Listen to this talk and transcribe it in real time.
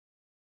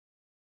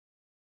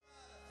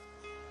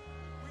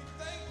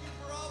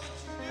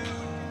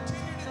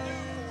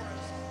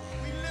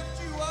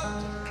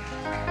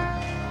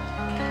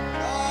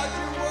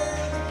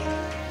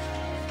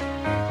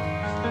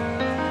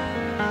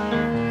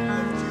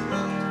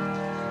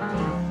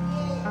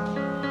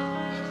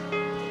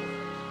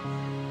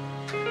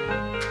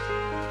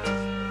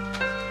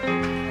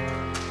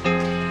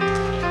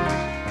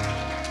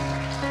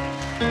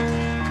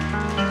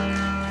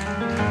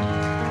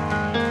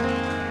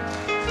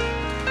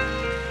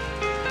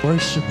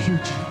Worship you,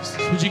 Jesus.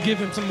 Would you give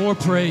him some more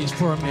praise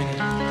for a minute?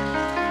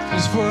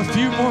 Just for a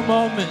few more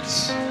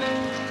moments.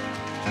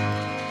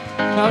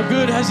 How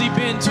good has he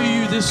been to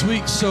you this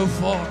week so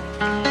far?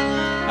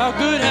 How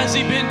good has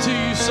he been to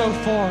you so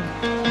far?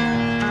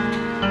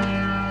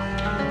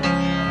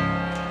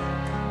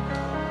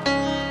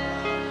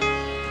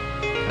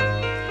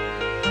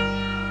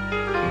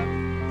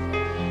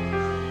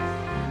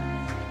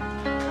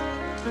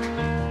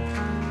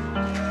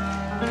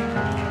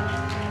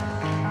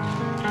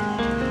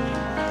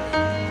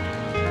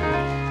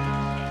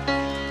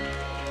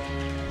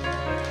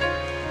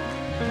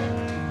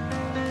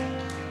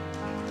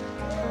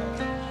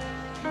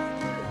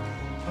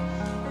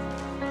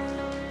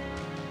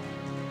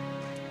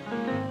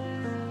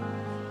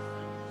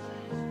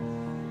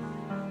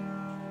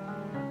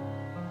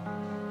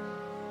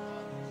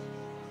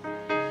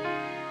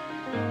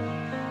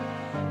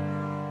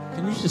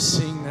 Can you just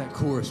sing that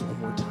chorus one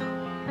more time?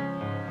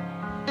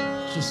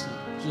 Just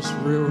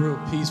real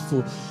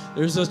peaceful.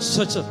 There's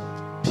such a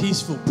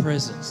peaceful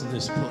presence in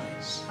this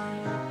place.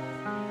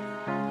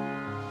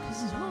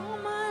 'Cause all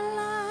my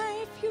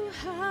life you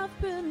have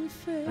been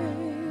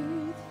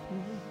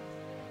faithful.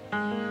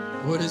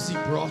 What has he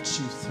brought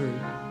you through?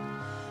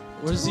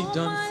 What has he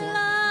done for you? All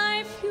my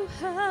life you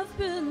have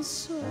been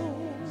so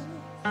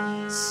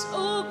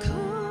good.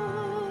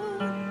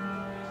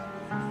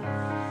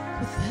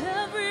 With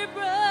every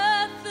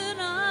breath that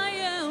I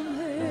am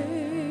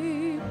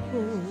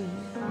able,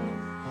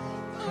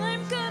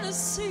 I'm gonna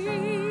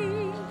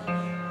sing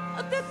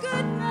of the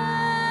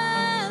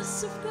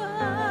goodness of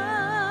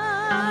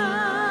God.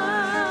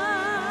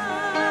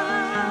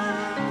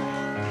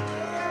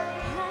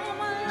 All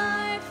my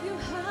life you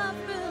have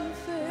been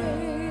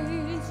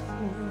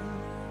faithful.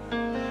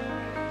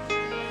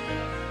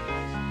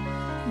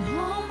 And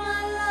all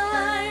my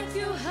life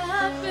you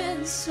have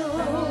been so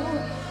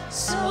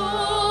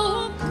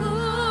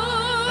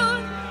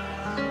good.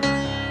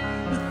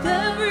 With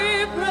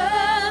every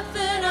breath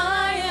that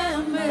I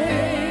am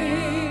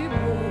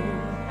able,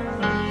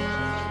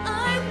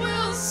 I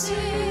will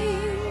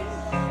sing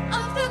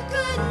of the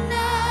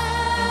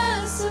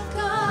goodness of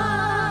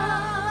God.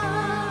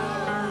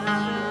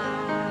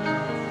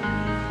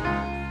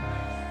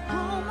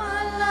 All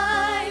my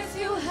life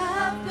you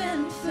have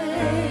been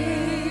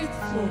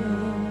faithful.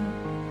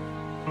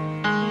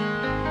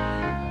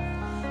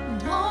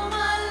 And all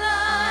my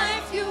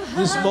life you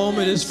have This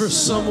moment is for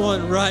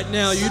someone right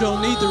now. You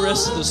don't need the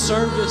rest of the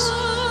service.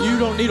 You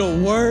don't need a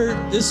word.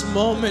 This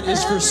moment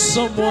is for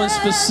someone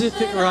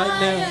specific right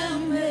now.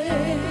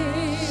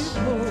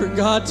 For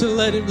God to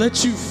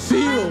let you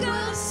feel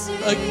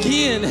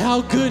again how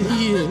good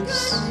he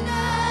is.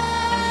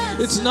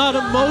 It's not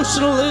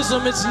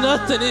emotionalism, it's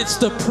nothing. It's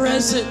the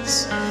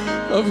presence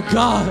of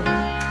God.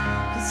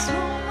 'Cause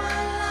all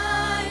my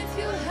life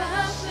you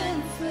have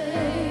been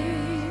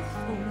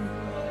faithful.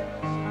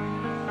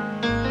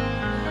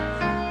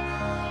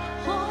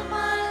 All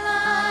my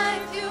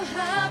life you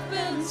have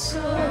been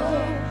so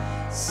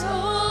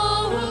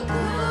good.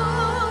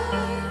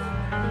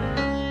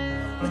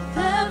 With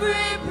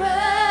every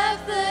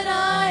breath that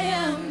I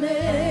am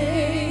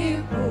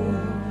able,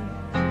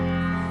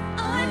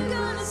 I'm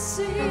gonna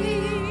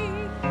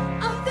sing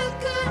of the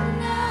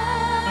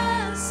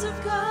goodness of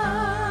God.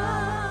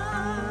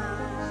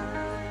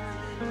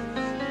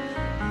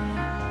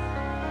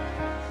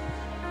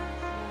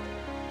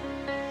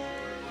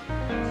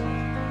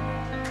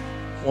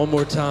 One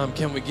more time,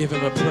 can we give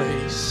him a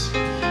praise?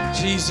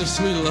 Jesus,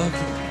 we love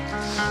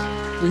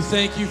you. We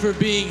thank you for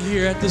being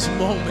here at this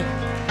moment.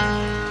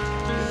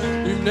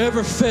 You've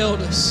never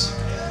failed us.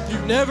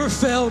 You've never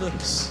failed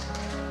us.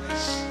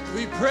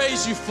 We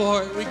praise you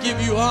for it. We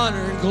give you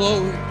honor and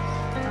glory.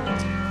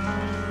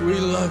 We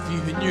love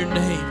you in your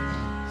name.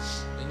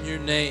 In your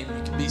name,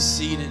 you can be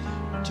seated.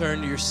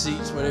 Turn to your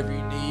seats, whatever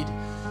you need.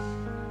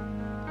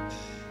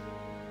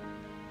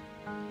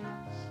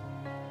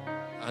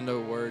 I know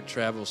word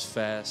travels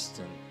fast,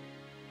 and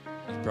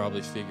you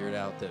probably figured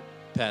out that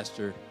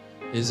Pastor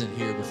isn't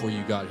here before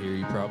you got here.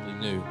 You probably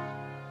knew.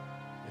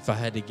 If I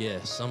had to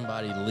guess,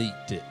 somebody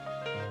leaked it.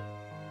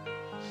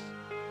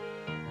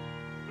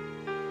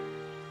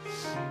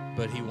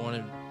 But he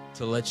wanted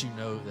to let you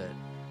know that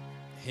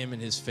him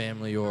and his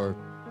family are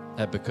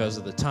at because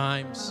of the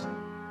times,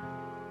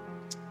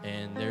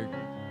 and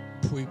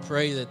we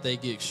pray that they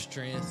get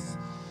strength,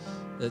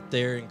 that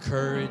they're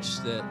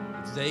encouraged, that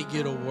they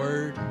get a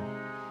word.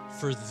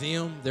 For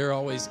them, they're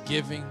always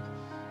giving,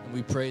 and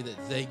we pray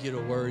that they get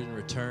a word in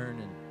return.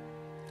 And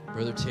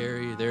Brother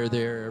Terry, they're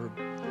there.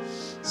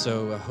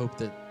 So I hope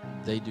that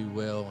they do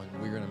well, and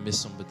we're going to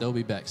miss them, but they'll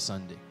be back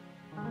Sunday.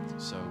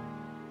 So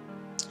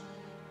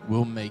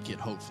we'll make it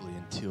hopefully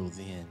until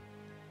then.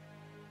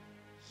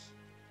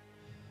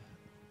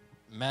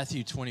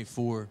 Matthew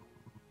 24.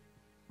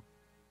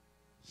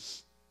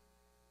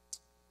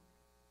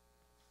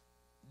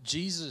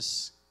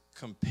 Jesus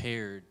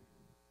compared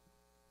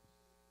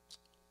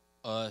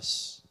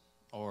us,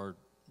 or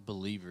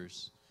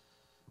believers,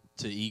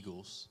 to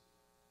eagles.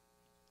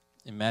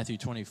 In Matthew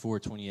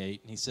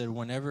 24:28, he said,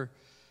 whenever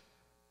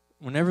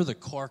whenever the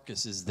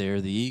carcass is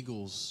there, the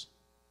eagles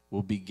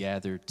will be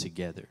gathered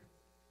together.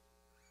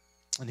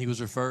 And he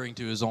was referring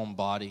to his own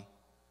body,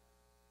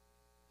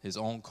 his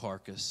own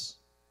carcass.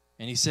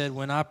 And he said,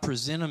 when I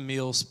present a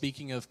meal,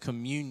 speaking of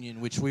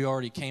communion, which we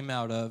already came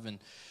out of, and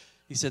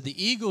he said,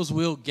 the eagles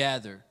will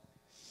gather.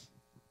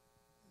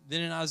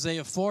 Then in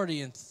Isaiah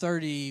 40 and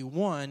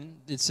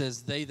 31, it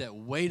says, they that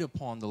wait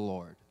upon the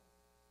Lord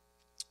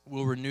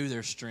will renew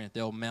their strength.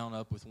 They'll mount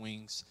up with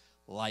wings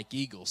like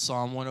eagles.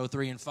 Psalm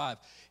 103 and 5.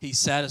 He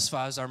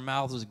satisfies our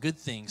mouths with good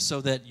things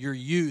so that your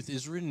youth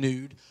is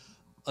renewed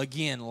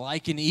again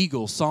like an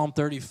eagle. Psalm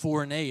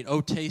 34 and 8. Oh,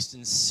 taste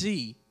and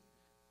see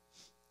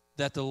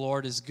that the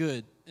Lord is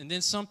good. And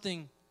then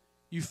something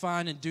you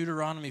find in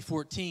Deuteronomy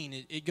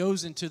 14, it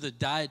goes into the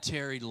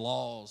dietary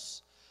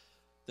laws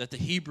that the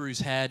Hebrews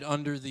had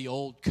under the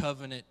old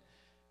covenant.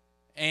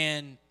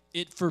 And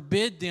it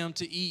forbid them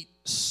to eat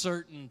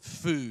certain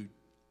food.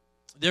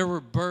 There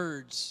were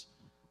birds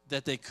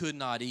that they could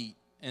not eat,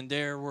 and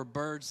there were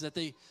birds that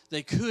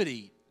they could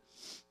eat.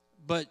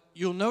 But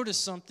you'll notice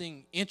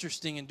something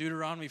interesting in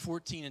Deuteronomy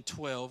 14 and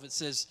 12. It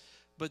says,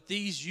 but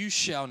these you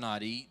shall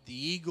not eat, the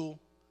eagle,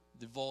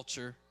 the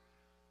vulture,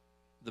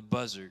 the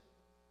buzzard.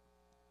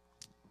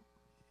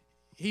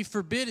 He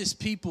forbid his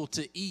people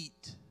to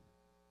eat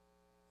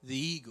the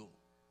eagle.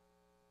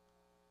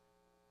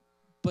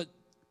 But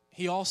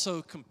he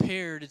also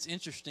compared, it's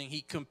interesting,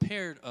 he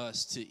compared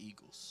us to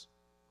eagles.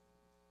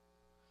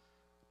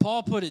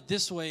 Paul put it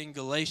this way in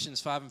Galatians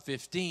 5 and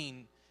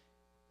 15,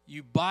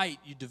 you bite,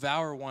 you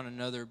devour one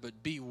another,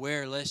 but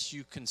beware lest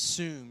you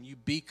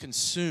be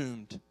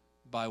consumed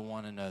by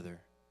one another.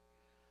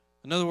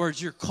 In other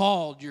words, you're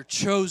called, you're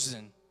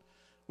chosen,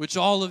 which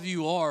all of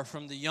you are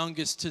from the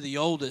youngest to the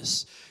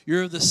oldest.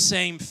 You're of the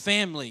same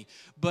family,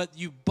 but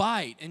you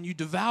bite and you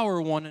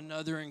devour one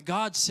another, and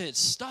God said,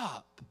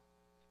 stop.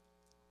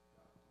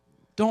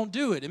 Don't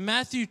do it. In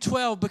Matthew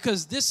 12,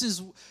 because this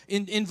is,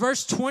 in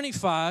verse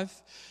 25,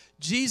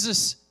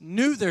 Jesus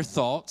knew their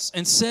thoughts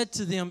and said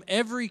to them,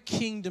 every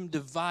kingdom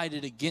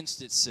divided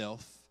against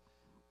itself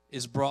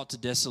is brought to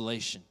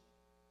desolation.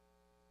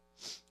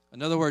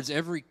 In other words,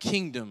 every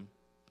kingdom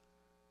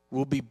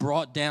will be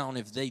brought down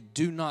if they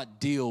do not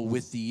deal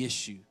with the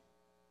issue.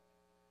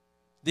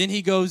 Then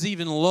he goes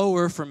even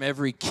lower from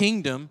every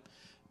kingdom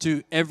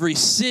to every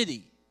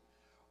city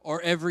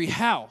or every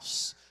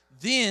house.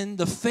 Then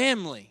the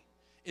family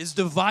is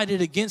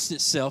divided against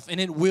itself and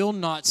it will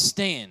not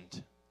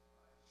stand.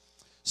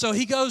 So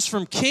he goes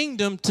from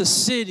kingdom to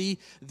city,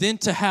 then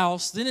to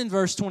house. Then in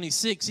verse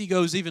 26, he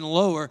goes even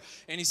lower,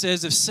 and he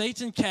says, if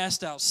Satan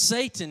cast out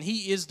Satan,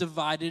 he is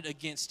divided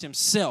against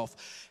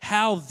himself.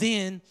 How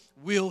then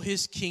will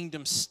his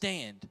kingdom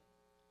stand?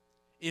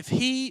 If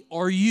he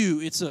or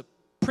you, it's a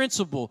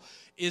principle,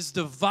 is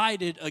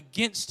divided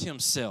against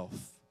himself.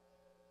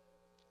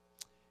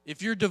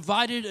 If you're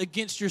divided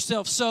against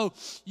yourself, so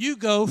you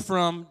go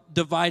from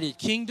divided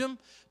kingdom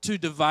to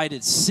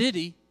divided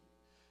city,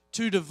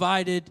 to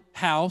divided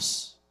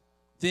house,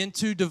 then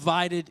to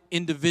divided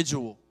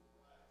individual.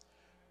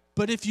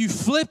 But if you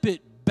flip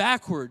it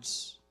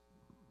backwards,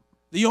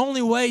 the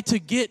only way to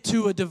get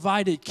to a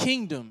divided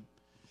kingdom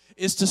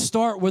is to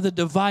start with a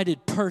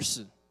divided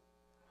person.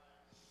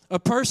 A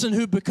person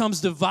who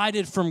becomes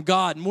divided from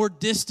God, more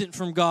distant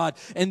from God.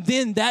 And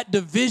then that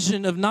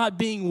division of not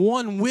being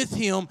one with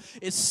Him,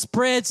 it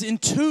spreads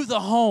into the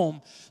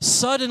home.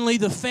 Suddenly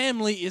the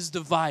family is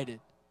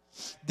divided.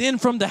 Then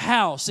from the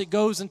house, it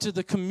goes into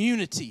the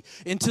community,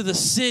 into the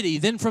city.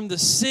 Then from the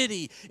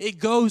city, it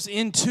goes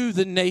into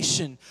the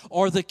nation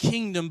or the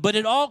kingdom. But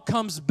it all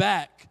comes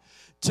back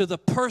to the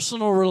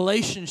personal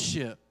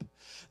relationship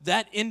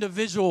that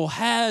individual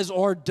has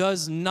or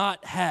does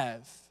not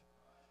have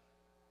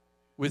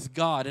with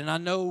God. And I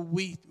know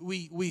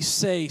we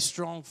say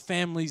strong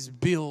families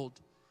build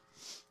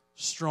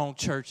strong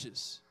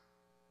churches.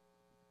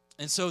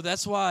 And so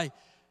that's why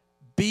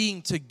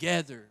being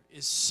together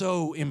is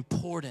so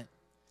important.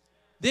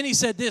 Then he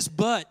said this,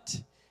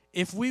 but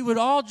if we would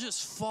all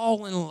just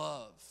fall in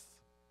love,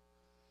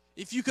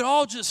 if you could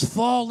all just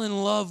fall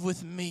in love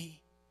with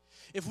me,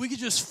 if we could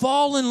just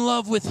fall in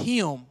love with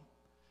Him,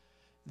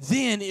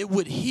 then it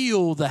would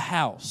heal the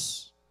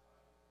house.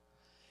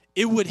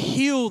 It would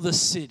heal the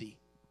city.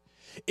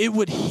 It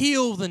would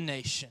heal the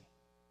nation.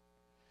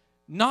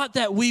 Not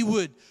that we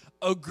would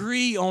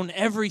agree on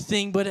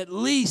everything, but at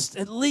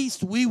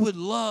least we would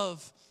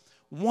love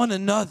one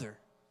another.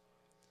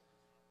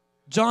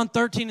 John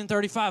 13 and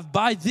 35,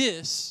 by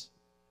this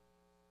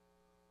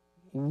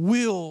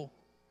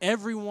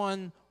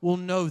everyone will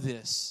know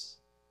this.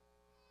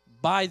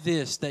 By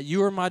this, that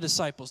you are my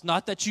disciples.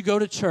 Not that you go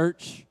to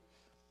church.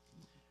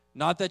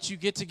 Not that you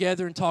get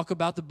together and talk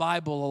about the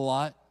Bible a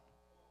lot.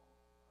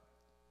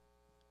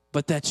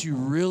 But that you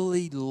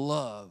really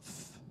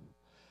love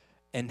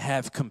and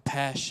have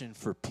compassion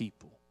for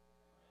people.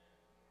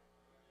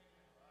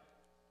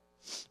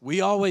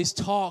 We always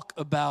talk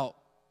about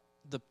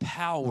the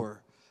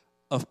power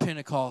of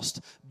Pentecost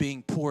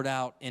being poured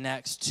out in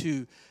Acts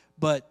 2.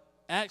 But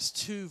Acts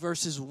 2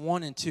 verses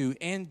 1 and 2,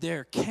 and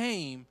there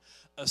came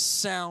a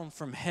sound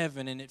from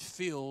heaven, and it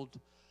filled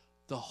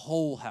the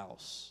whole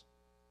house.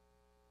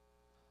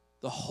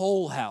 The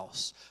whole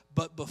house.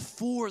 But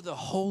before the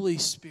Holy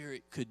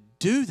Spirit could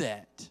do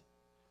that,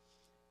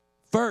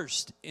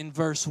 first, in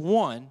verse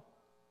 1,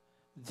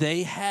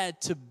 they had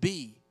to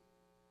be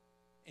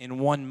in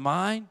one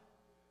mind,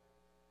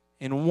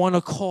 in one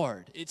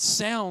accord. It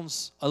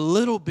sounds a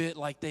little bit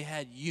like they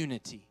had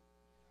unity.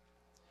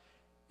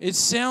 It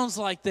sounds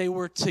like they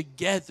were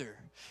together.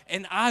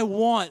 And I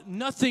want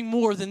nothing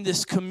more than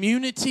this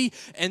community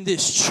and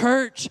this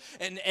church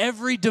and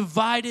every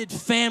divided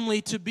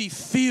family to be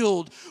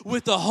filled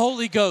with the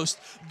Holy Ghost.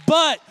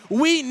 But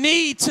we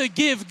need to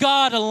give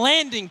God a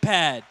landing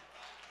pad.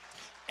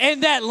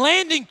 And that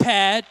landing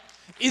pad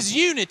is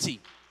unity.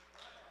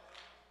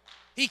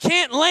 He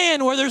can't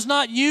land where there's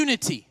not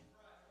unity.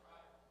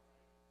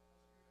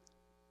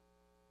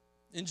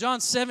 In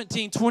John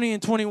 17, 20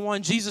 and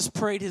 21, Jesus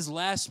prayed his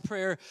last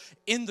prayer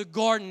in the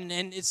garden,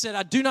 and it said,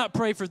 I do not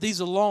pray for these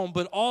alone,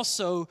 but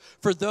also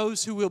for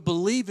those who will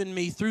believe in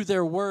me through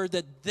their word,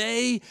 that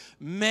they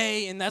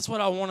may, and that's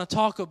what I want to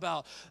talk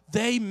about,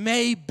 they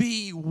may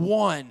be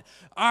one.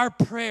 Our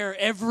prayer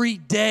every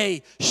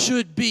day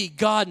should be,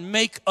 God,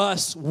 make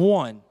us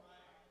one.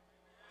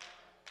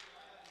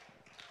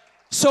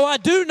 So I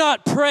do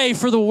not pray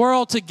for the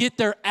world to get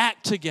their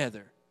act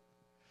together.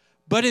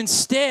 But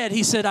instead,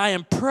 he said, I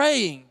am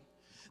praying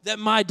that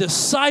my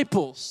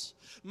disciples,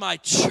 my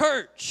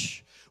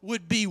church,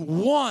 would be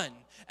one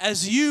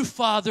as you,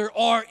 Father,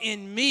 are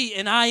in me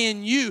and I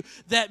in you,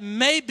 that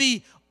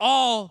maybe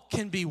all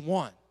can be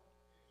one.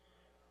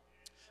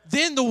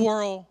 Then the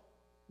world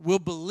will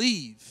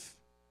believe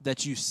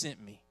that you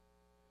sent me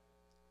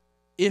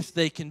if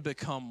they can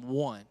become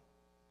one.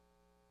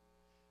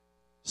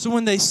 So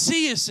when they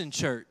see us in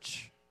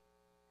church,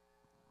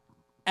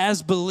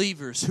 as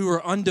believers who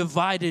are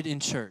undivided in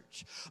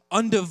church,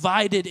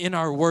 undivided in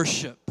our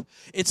worship,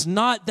 it's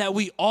not that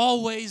we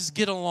always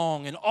get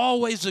along and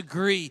always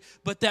agree,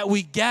 but that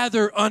we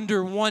gather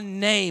under one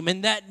name,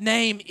 and that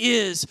name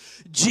is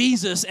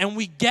Jesus, and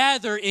we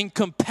gather in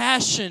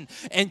compassion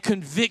and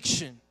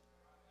conviction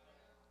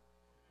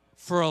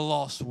for a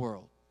lost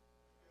world.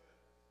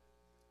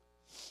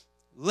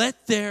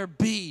 Let there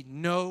be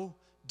no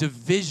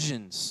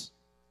divisions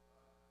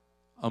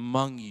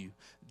among you.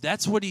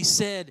 That's what he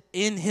said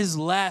in his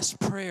last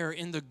prayer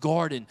in the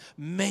garden.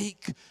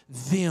 Make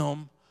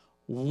them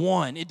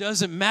one. It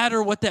doesn't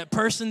matter what that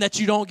person that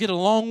you don't get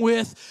along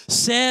with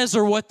says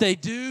or what they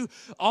do.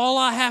 All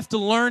I have to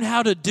learn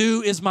how to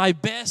do is my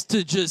best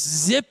to just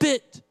zip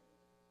it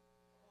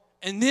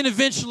and then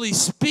eventually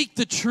speak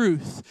the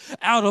truth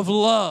out of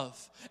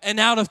love and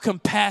out of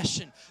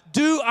compassion.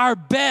 Do our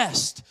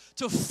best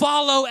to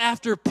follow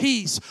after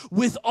peace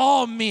with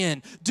all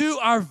men. Do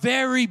our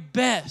very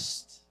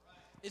best.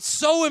 It's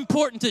so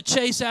important to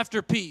chase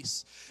after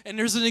peace. And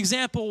there's an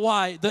example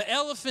why. The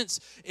elephants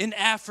in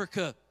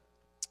Africa,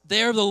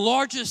 they are the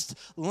largest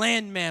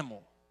land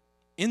mammal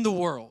in the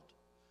world.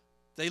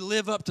 They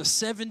live up to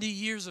 70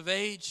 years of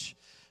age.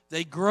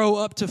 They grow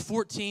up to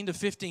 14 to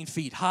 15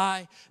 feet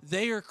high.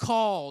 They are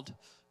called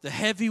the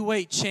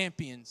heavyweight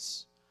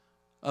champions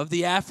of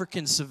the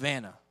African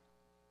savanna.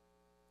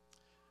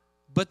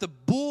 But the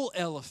bull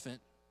elephant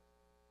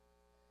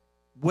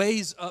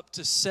weighs up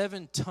to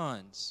 7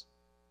 tons.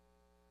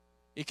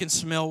 It can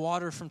smell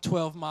water from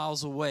 12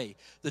 miles away.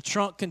 The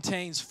trunk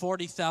contains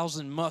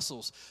 40,000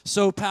 muscles,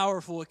 so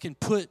powerful it can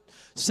put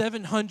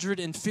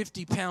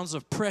 750 pounds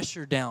of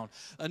pressure down,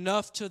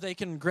 enough till they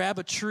can grab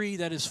a tree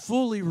that is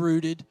fully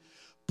rooted,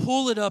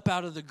 pull it up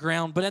out of the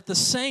ground, but at the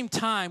same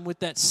time, with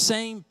that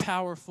same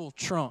powerful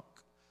trunk,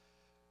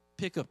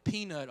 pick a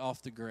peanut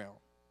off the ground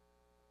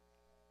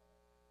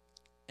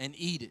and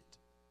eat it.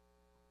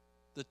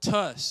 The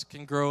tusk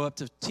can grow up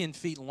to 10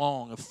 feet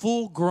long. A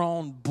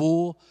full-grown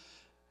bull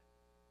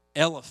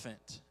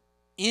elephant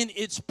in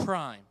its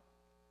prime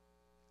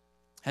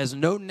has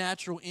no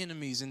natural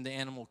enemies in the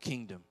animal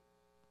kingdom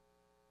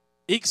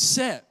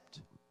except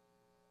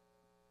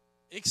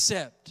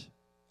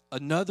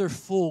another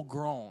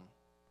full-grown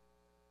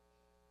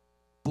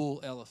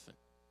bull elephant.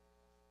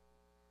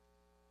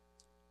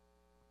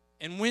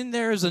 And when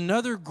there is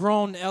another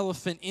grown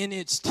elephant in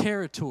its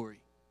territory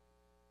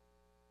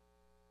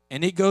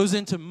and it goes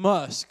into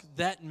musk,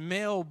 that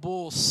male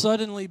bull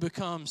suddenly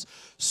becomes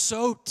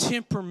so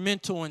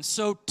temperamental and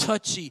so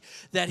touchy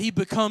that he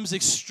becomes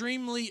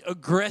extremely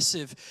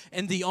aggressive.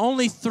 And the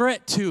only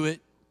threat to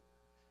it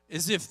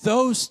is if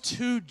those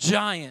two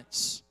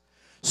giants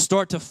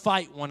start to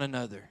fight one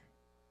another.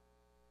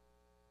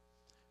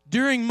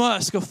 During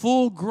musk, a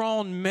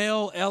full-grown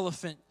male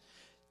elephant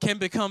can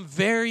become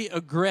very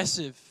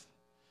aggressive,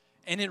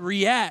 and it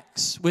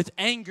reacts with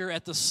anger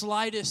at the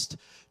slightest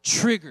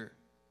trigger.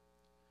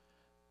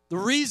 The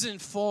reason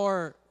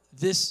for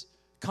this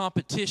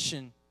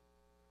competition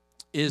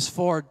is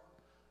for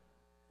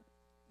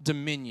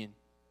dominion,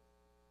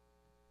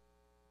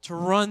 to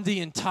run the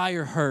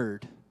entire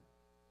herd.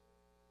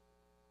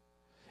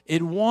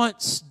 It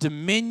wants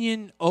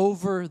dominion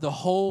over the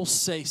whole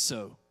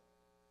say-so.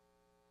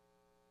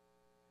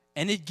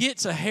 And it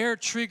gets a hair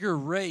trigger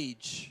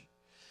rage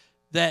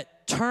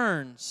that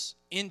turns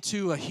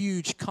into a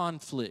huge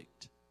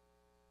conflict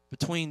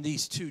between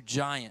these two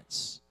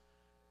giants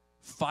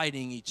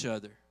fighting each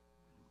other.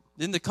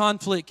 Then the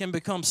conflict can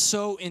become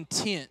so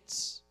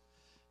intense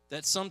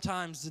that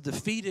sometimes the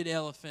defeated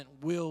elephant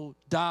will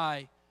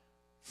die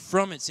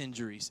from its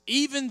injuries,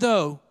 even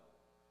though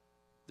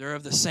they're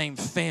of the same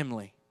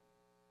family.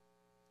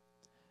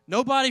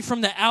 Nobody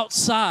from the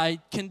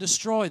outside can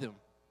destroy them.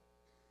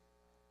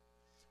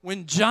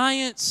 When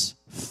giants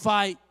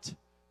fight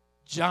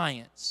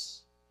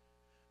giants,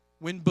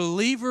 when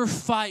believer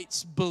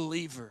fights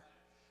believer,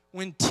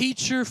 when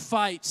teacher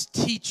fights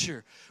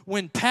teacher,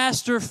 when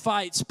pastor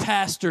fights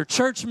pastor,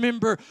 church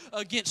member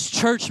against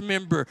church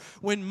member,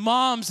 when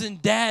moms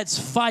and dads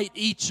fight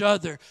each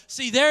other.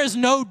 See, there is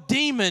no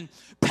demon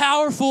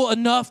powerful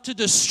enough to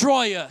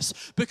destroy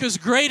us, because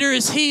greater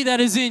is he that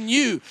is in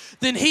you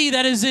than he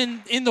that is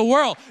in the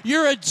world.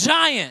 You're a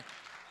giant.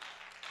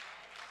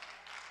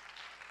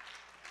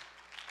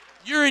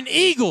 You're an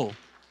eagle.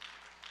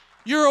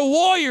 You're a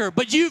warrior,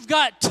 but you've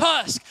got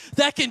tusks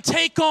that can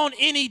take on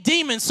any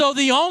demon. So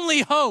the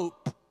only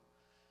hope,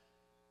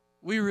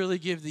 we really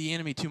give the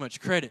enemy too much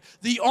credit.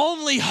 The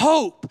only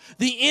hope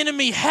the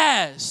enemy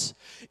has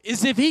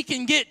is if he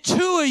can get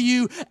two of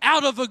you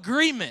out of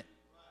agreement,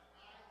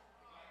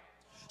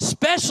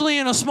 especially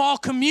in a small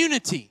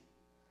community.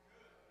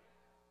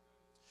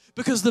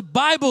 Because the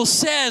Bible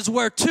says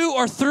where 2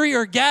 or 3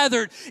 are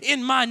gathered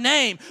in my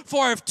name,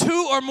 for if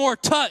 2 or more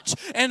touch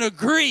and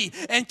agree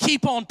and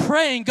keep on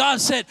praying, God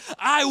said,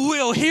 I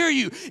will hear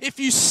you. If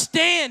you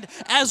stand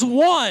as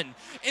one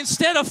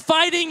instead of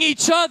fighting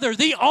each other,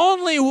 the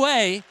only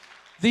way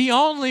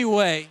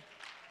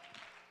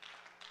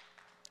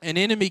an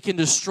enemy can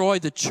destroy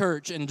the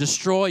church and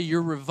destroy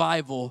your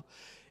revival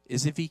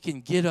is if he can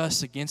get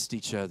us against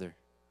each other.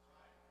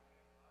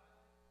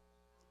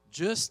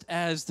 Just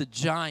as the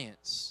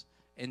giants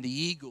and the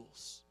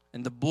eagles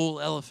and the bull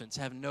elephants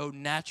have no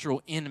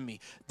natural enemy,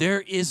 there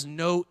is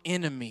no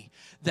enemy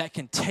that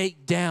can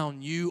take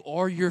down you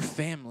or your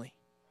family.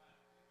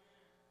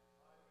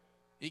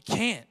 It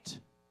can't.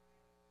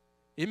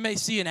 It may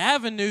see an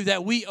avenue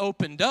that we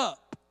opened up,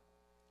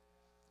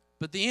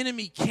 but the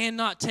enemy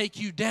cannot take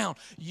you down.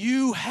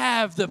 You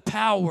have the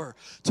power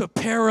to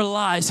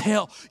paralyze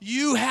hell.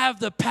 You have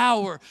the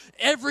power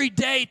every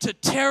day to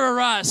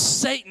terrorize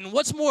Satan.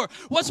 What's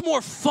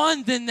more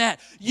fun than that?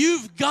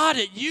 You've got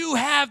it. You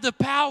have the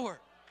power.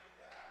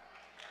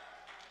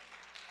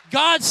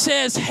 God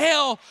says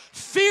hell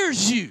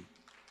fears you.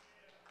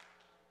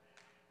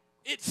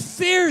 It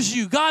fears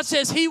you. God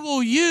says he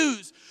will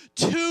use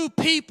 2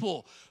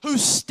 people who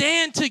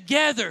stand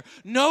together.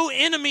 No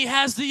enemy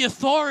has the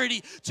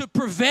authority to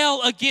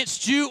prevail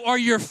against you or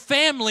your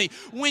family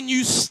when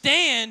you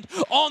stand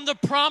on the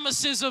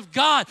promises of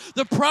God.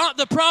 The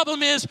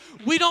problem is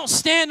we don't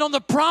stand on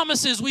the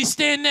promises, we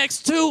stand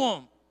next to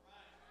them.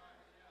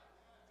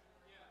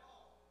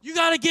 You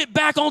got to get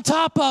back on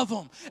top of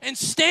them and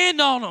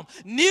stand on them,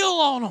 kneel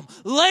on them,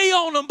 lay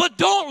on them, but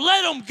don't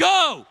let them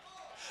go.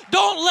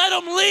 Don't let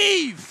them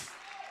leave.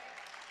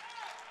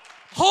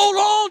 Hold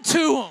on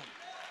to them.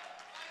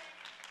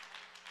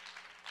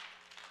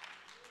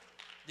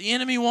 The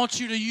enemy wants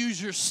you to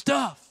use your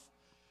stuff,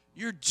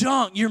 your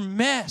junk, your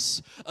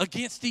mess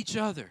against each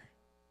other.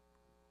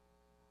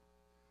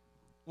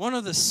 One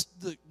of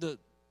the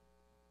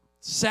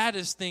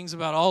saddest things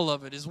about all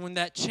of it is when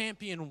that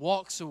champion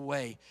walks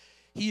away,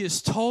 he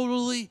is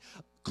totally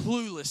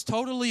clueless,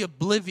 totally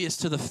oblivious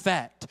to the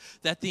fact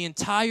that the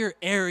entire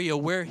area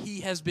where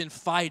he has been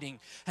fighting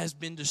has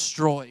been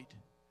destroyed.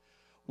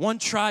 One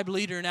tribe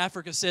leader in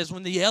Africa says,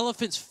 when the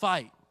elephants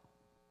fight,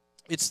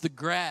 it's the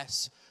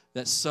grass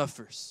that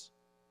suffers.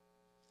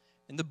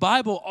 And the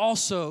Bible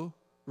also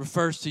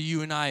refers to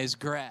you and I as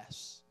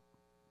grass.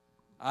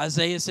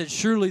 Isaiah said,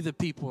 surely the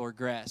people are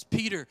grass.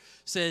 Peter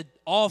said,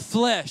 all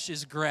flesh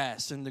is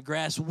grass, and the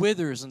grass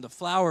withers and the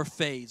flower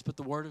fades, but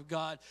the word of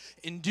God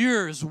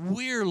endures.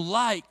 We're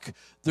like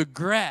the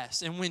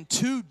grass. And when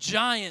 2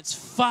 giants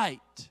fight,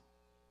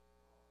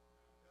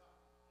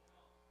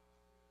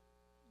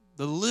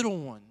 the little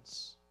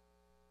ones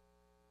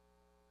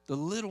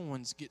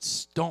get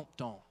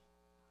stomped on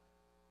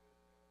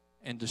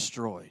and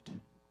destroyed.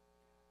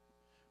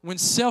 When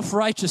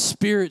self-righteous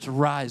spirits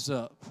rise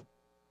up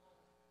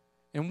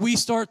and we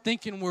start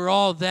thinking we're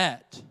all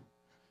that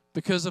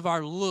because of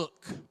our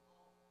look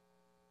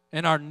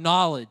and our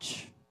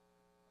knowledge,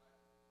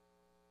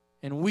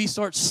 and we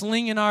start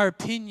slinging our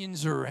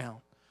opinions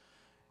around,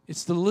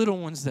 it's the little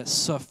ones that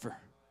suffer.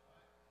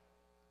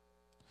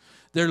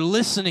 They're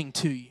listening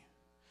to you.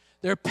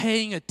 They're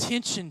paying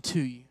attention to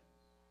you.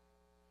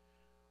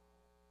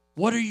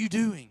 What are you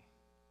doing?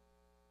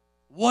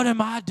 What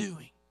am I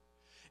doing?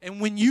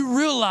 And when you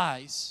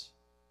realize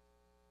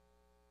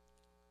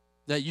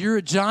that you're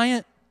a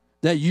giant,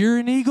 that you're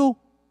an eagle,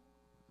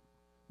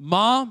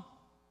 mom,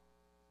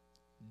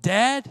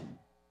 dad,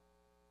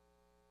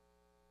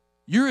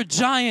 you're a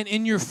giant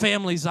in your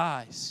family's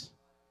eyes.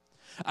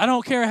 I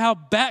don't care how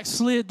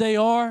backslid they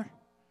are.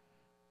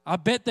 I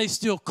bet they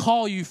still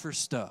call you for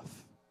stuff.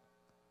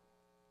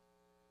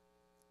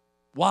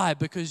 Why?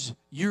 Because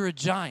you're a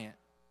giant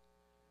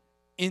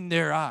in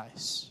their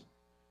eyes.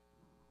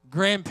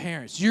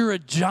 Grandparents, you're a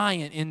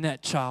giant in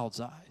that child's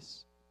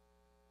eyes.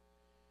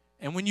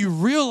 And when you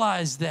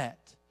realize that,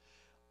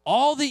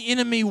 all the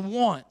enemy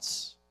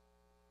wants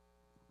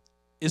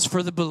is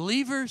for the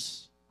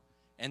believers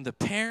and the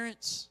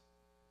parents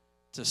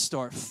to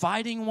start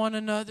fighting one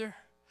another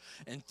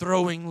and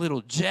throwing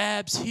little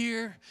jabs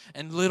here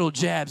and little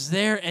jabs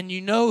there. And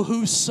you know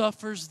who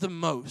suffers the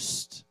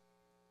most?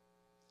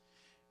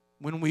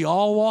 When we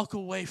all walk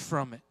away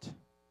from it.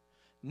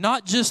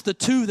 Not just the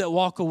two that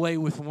walk away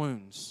with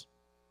wounds,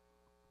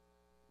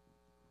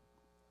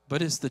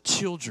 but it's the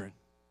children.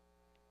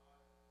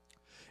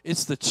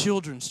 It's the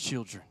children's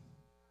children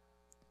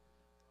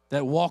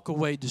that walk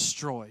away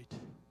destroyed.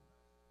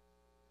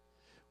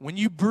 When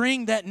you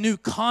bring that new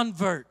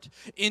convert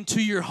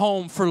into your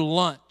home for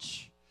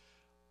lunch,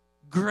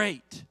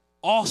 great,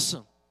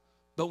 awesome.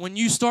 But when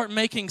you start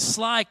making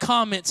sly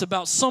comments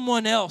about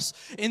someone else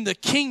in the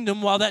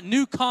kingdom while that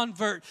new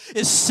convert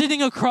is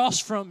sitting across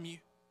from you,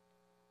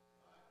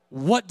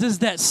 what does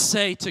that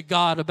say to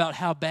God about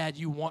how bad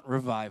you want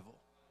revival?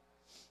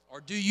 Or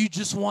do you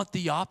just want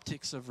the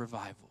optics of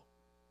revival?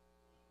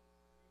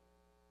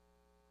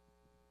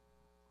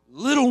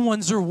 Little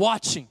ones are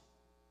watching.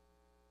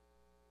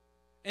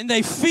 And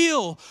they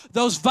feel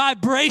those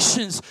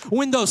vibrations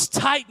when those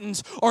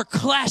titans are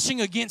clashing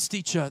against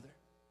each other.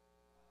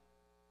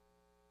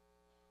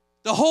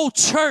 The whole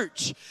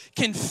church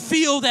can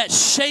feel that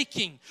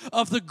shaking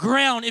of the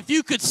ground. If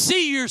you could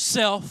see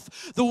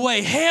yourself the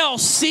way hell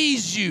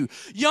sees you,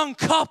 young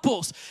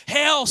couples,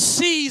 hell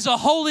sees a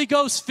Holy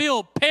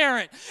Ghost-filled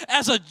parent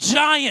as a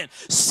giant,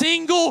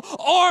 single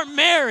or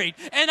married.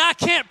 And I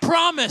can't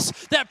promise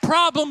that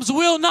problems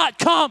will not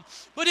come.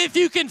 But if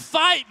you can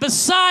fight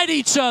beside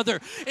each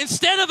other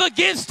instead of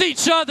against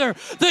each other,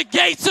 the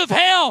gates of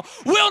hell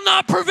will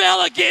not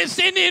prevail against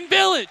Indian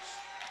Village.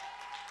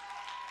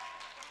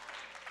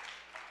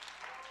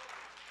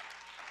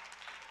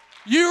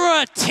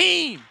 You're a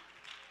team.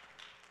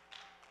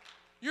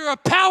 You're a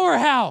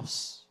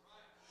powerhouse.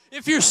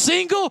 If you're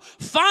single,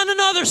 find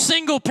another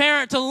single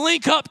parent to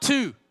link up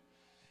to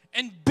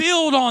and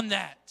build on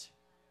that.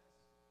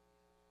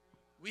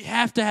 We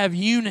have to have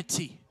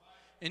unity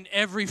in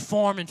every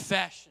form and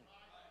fashion.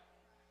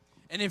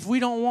 And if we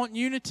don't want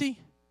unity,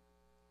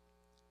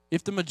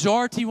 if the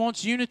majority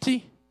wants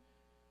unity,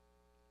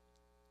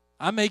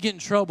 I may get in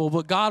trouble,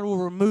 but God will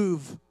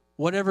remove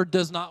whatever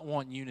does not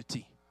want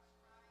unity.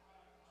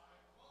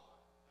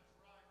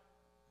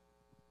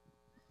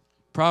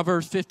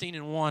 Proverbs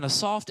 15:1, a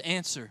soft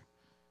answer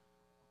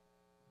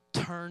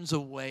turns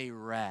away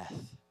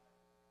wrath,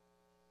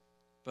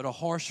 but a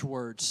harsh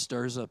word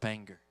stirs up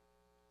anger.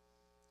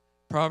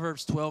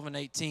 Proverbs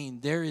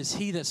 12:18, there is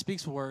he that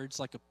speaks words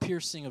like a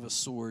piercing of a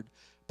sword,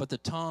 but the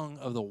tongue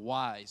of the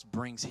wise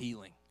brings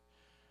healing.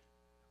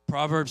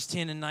 Proverbs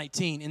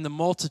 10:19, in the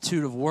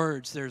multitude of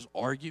words there's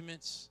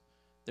arguments,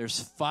 there's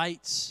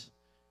fights,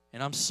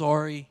 and I'm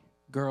sorry,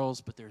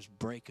 girls, but there's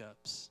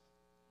breakups.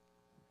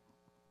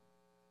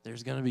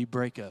 There's going to be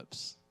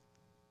breakups.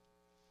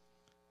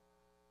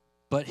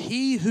 But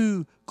he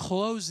who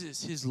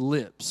closes his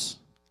lips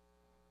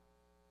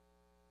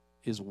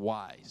is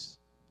wise.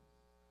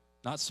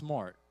 Not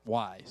smart,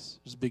 wise.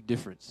 There's a big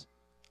difference.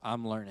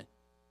 I'm learning.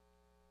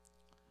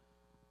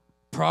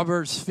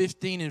 Proverbs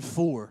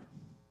 15:4.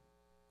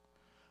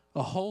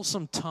 A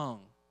wholesome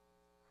tongue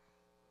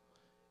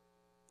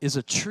is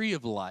a tree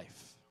of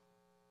life,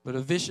 but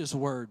a vicious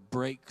word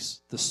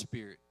breaks the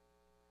spirit.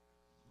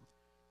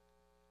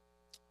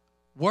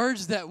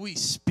 Words that we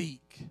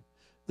speak,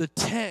 the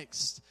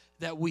text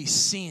that we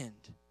send,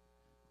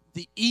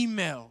 the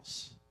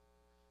emails,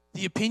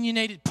 the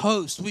opinionated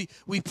posts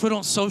we put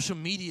on social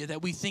media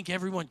that we think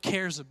everyone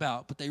cares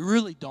about, but they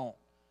really don't.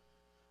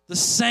 The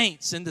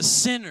saints and the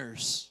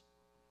sinners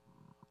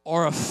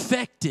are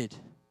affected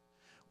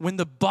when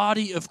the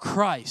body of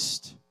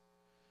Christ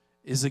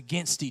is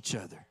against each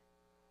other.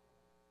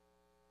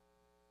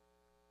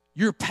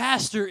 Your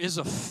pastor is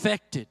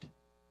affected.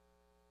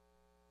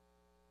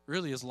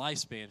 Really, his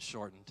lifespan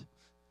shortened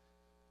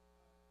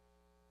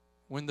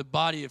when the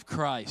body of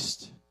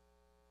Christ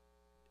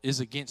is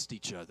against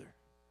each other.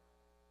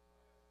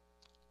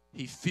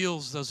 He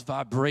feels those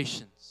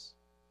vibrations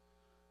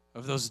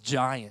of those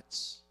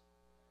giants.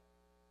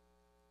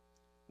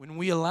 When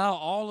we allow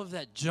all of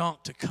that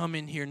junk to come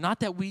in here,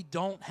 not that we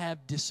don't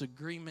have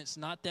disagreements,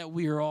 not that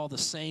we are all the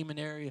same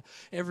in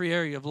every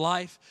area of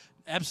life,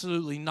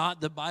 absolutely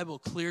not. The Bible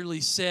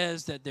clearly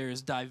says that there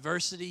is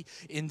diversity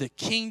in the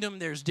kingdom.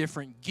 There's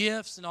different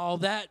gifts and all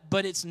that,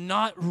 but it's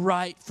not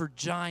right for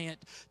giant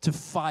to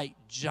fight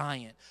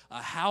giant.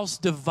 A house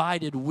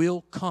divided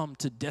will come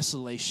to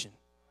desolation.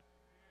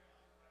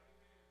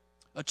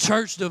 A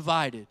church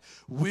divided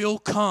will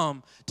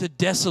come to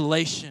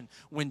desolation.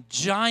 When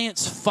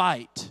giants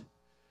fight,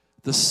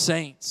 the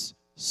saints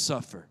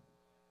suffer.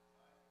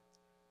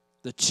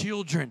 The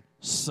children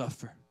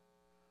suffer.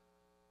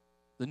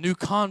 The new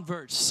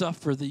converts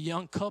suffer. The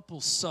young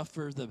couples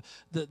suffer.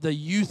 The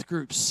youth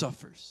group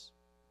suffers.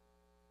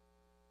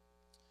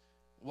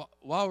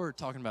 While we're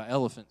talking about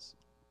elephants,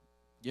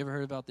 you ever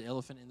heard about the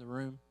elephant in the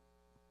room?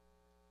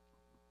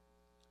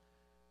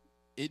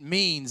 It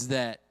means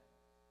that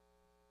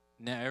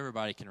now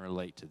everybody can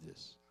relate to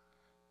this.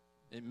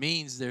 It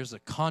means there's a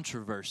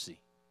controversy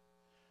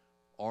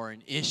or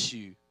an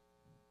issue,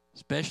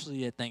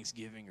 especially at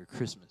Thanksgiving or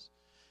Christmas.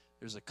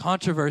 There's a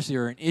controversy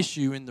or an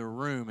issue in the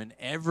room, and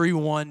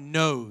everyone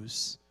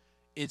knows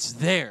it's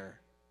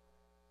there,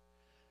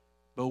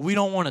 but we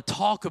don't want to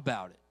talk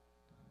about it.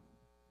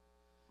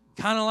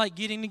 Kind of like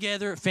getting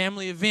together at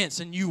family events,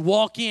 and you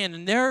walk in,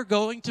 and there are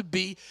going to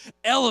be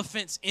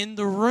elephants in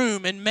the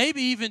room, and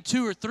maybe even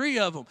 2 or 3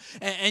 of them,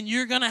 and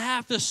you're going to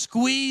have to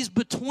squeeze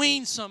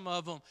between some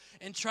of them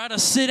and try to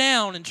sit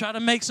down and try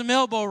to make some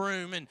elbow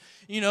room, and,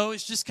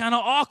 it's just kind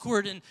of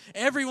awkward, and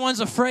everyone's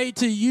afraid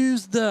to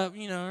use the,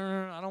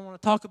 I don't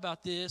want to talk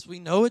about this. We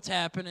know it's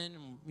happening,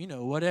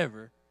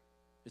 whatever.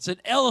 It's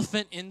an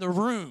elephant in the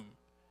room,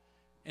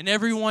 and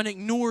everyone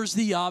ignores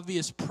the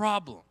obvious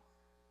problem.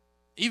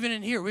 Even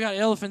in here, we got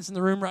elephants in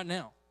the room right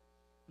now.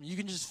 You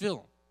can just feel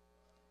them.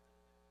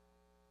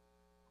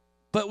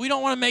 But we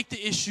don't want to make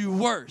the issue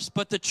worse.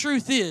 But the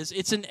truth is,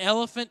 it's an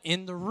elephant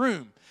in the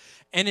room.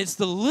 And it's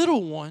the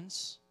little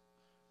ones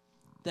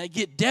that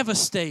get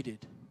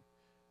devastated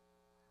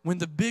when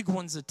the big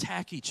ones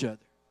attack each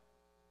other.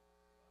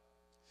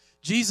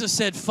 Jesus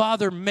said,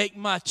 Father, make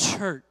my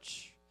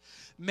church,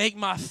 make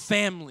my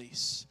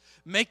families,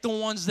 make the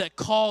ones that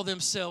call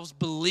themselves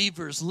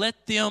believers,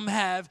 let them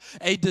have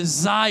a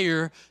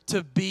desire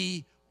to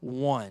be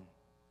one.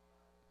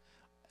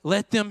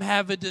 Let them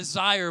have a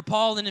desire.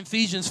 Paul in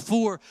Ephesians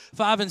 4,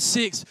 5, and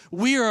 6,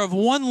 we are of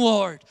one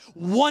Lord,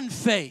 one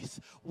faith,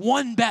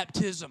 one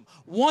baptism,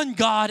 one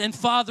God and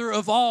Father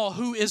of all,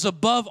 who is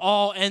above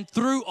all and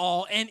through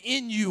all and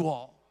in you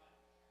all.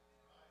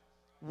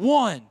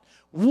 One.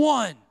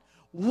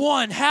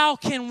 How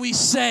can we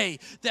say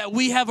that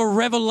we have a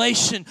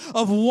revelation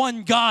of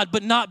one God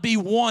but not be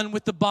one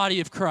with the body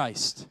of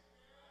Christ?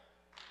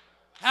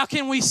 How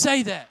can we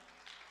say that?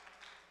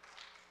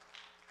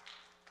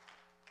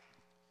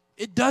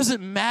 It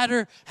doesn't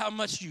matter how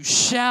much you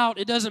shout.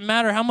 It doesn't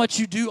matter how much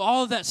you do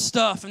all of that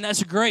stuff, and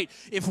that's great.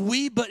 If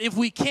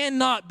we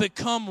cannot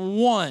become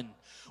one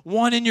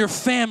in your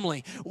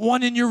family,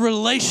 one in your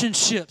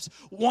relationships,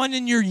 one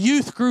in your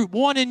youth group,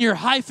 one in your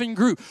hyphen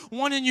group,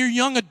 one in your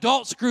young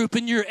adults group,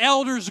 and your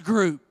elders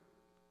group.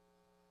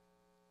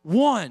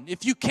 One.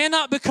 If you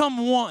cannot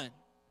become one,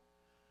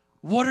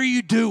 what are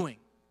you doing?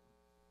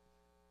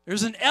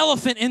 There's an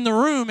elephant in the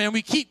room, and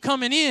we keep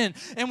coming in,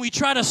 and we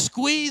try to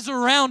squeeze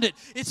around it.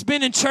 It's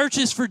been in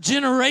churches for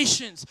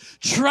generations,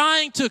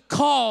 trying to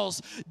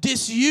cause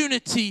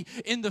disunity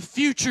in the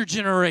future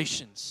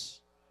generations.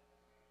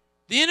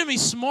 The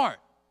enemy's smart.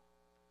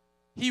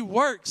 He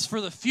works for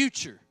the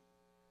future.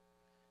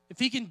 If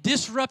he can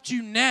disrupt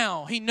you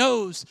now, he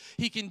knows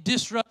he can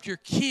disrupt your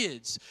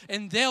kids,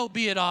 and they'll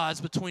be at odds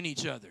between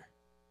each other.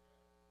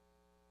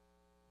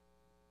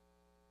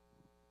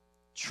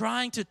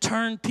 Trying to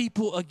turn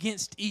people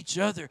against each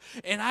other.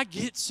 And I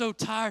get so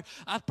tired.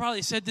 I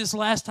probably said this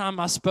last time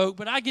I spoke,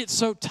 but I get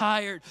so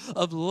tired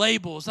of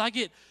labels. I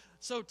get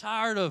so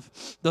tired of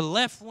the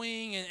left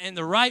wing and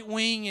the right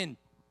wing and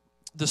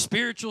the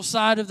spiritual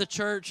side of the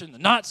church and the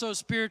not so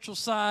spiritual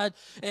side.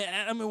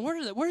 And I mean, what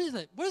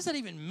does that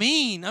even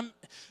mean?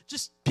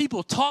 Just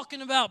people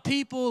talking about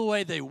people, the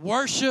way they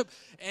worship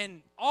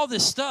and all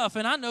this stuff.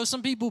 And I know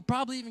some people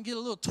probably even get a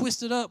little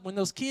twisted up when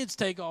those kids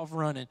take off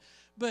running.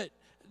 But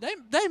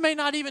they may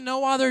not even know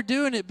why they're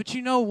doing it, but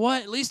you know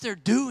what? At least they're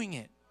doing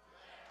it.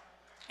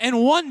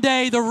 And one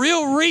day, the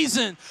real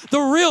reason, the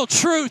real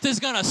truth is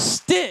going to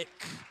stick.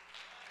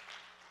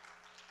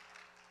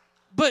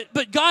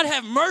 But God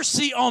have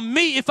mercy on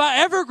me if I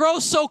ever grow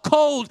so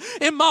cold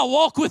in my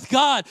walk with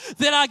God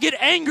that I get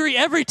angry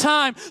every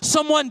time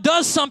someone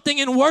does something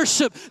in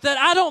worship that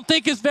I don't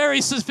think is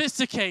very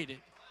sophisticated.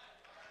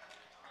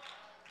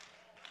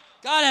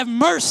 God have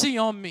mercy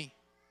on me.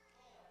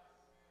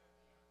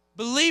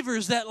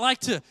 Believers that like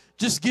to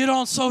just get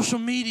on social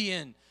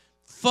media and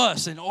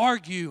fuss and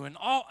argue and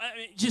all,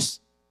 just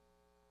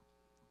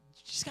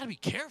got to be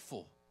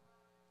careful.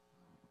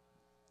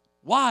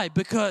 Why?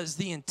 Because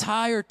the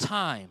entire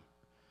time,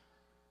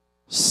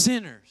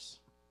 sinners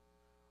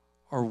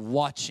are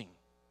watching.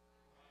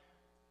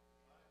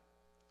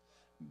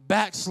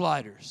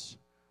 Backsliders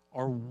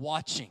are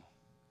watching.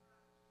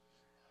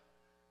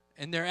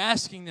 And they're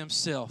asking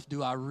themselves,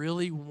 do I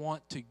really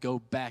want to go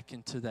back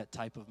into that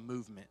type of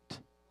movement?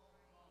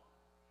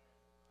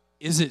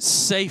 Is it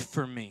safe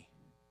for me?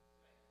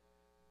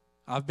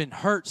 I've been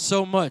hurt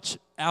so much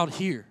out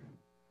here.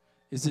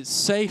 Is it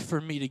safe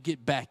for me to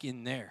get back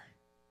in there?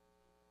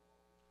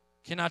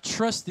 Can I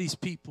trust these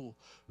people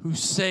who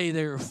say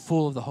they're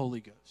full of the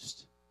Holy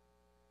Ghost?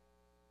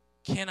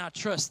 Can I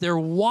trust? They're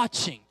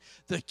watching.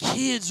 The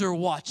kids are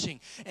watching.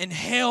 And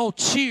hell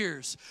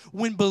cheers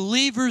when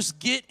believers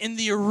get in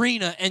the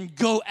arena and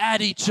go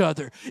at each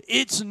other.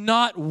 It's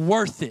not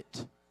worth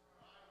it.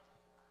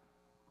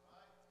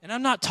 And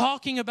I'm not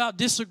talking about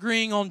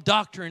disagreeing on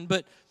doctrine,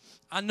 but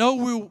I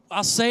know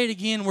I'll say it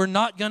again, we're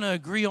not going to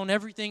agree on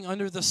everything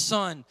under the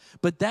sun,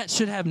 but that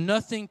should have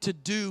nothing to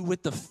do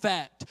with the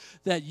fact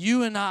that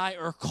you and I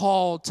are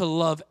called to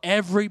love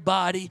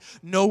everybody,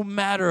 no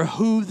matter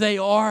who they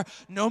are,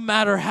 no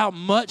matter how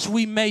much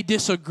we may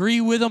disagree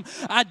with them.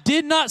 I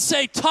did not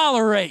say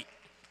tolerate.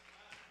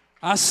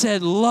 I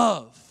said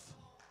love.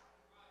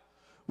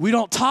 We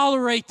don't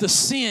tolerate the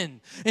sin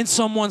in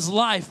someone's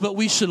life, but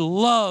we should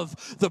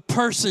love the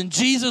person.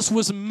 Jesus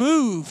was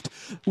moved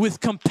with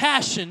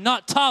compassion,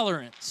 not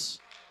tolerance.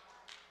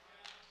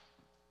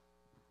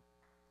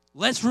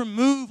 Let's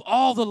remove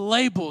all the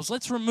labels.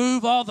 Let's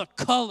remove all the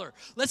color.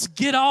 Let's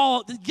get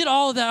all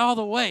of that out of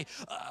the way.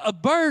 A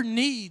bird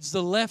needs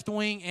the left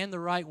wing and the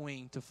right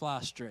wing to fly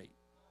straight.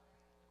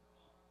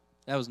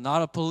 That was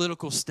not a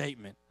political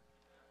statement.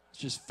 It's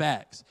just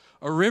facts.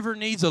 A river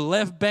needs a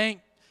left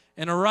bank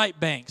and a right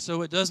bank,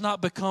 so it does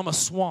not become a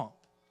swamp.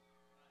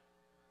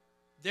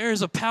 There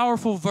is a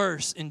powerful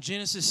verse in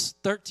Genesis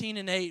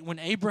 13:8 when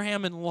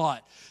Abraham and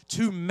Lot,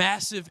 two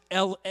massive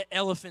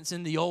elephants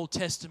in the Old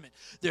Testament,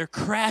 they're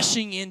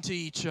crashing into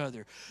each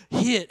other,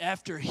 hit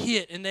after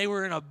hit, and they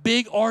were in a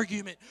big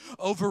argument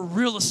over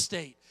real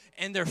estate.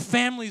 And their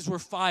families were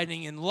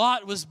fighting, and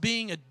Lot was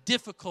being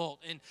difficult.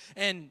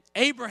 And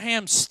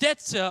Abraham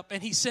steps up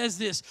and he says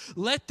this,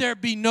 "Let there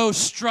be no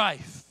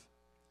strife."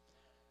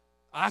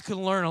 I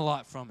can learn a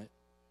lot from it.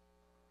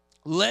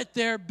 Let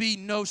there be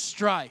no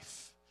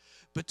strife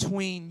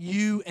between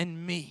you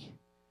and me.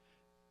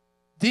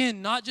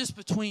 Then, not just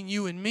between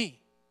you and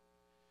me,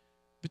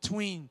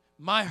 between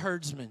my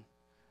herdsman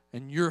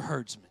and your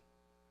herdsman.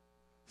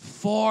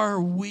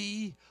 For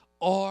we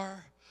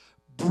are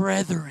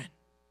brethren.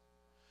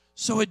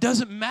 So it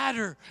doesn't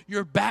matter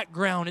your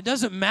background. It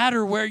doesn't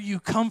matter where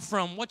you come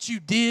from, what you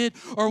did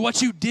or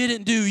what you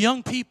didn't do.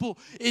 Young people,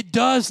 it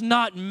does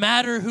not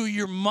matter who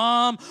your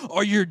mom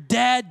or your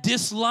dad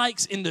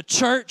dislikes in the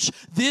church.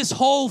 This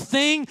whole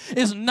thing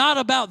is not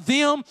about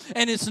them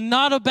and it's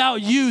not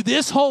about you.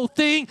 This whole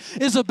thing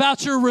is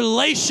about your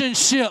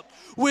relationship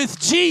with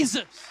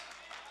Jesus.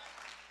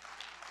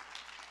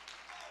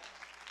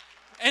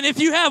 And if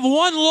you have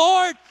one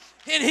Lord,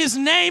 and His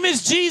name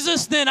is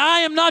Jesus, then I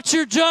am not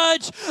your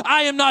judge.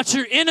 I am not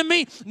your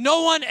enemy.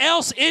 No one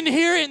else in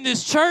here in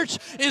this church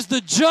is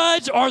the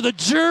judge or the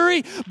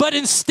jury, but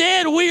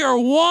instead we are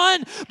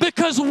one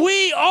because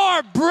we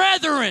are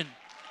brethren.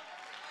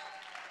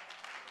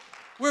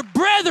 We're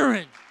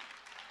brethren.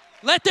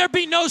 Let there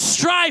be no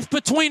strife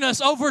between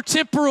us over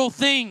temporal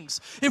things.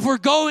 If we're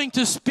going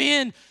to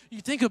spend,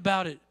 you think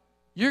about it,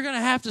 you're going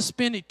to have to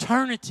spend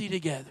eternity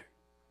together.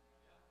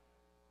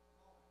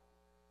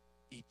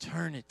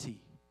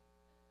 Eternity.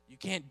 You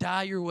can't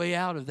die your way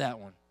out of that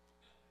one.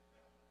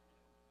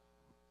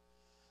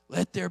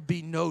 Let there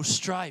be no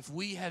strife.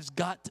 We have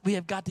got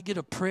to get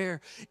a prayer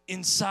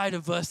inside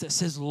of us that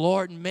says,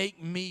 Lord,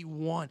 make me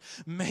one.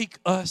 Make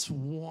us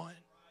one.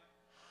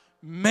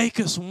 Make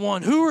us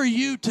one. Who are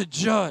you to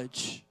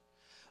judge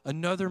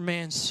another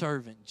man's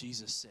servant,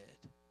 Jesus said.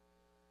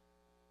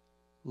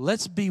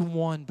 Let's be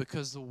one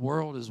because the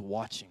world is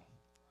watching.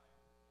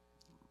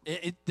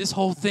 This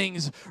whole thing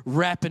is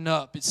wrapping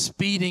up. It's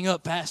speeding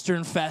up faster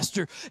and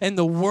faster. And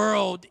the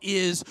world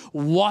is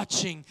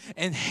watching.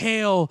 And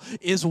hell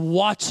is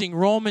watching.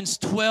 Romans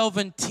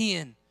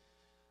 12:10.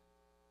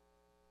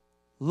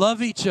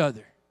 Love each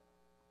other.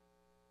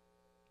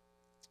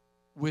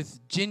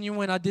 With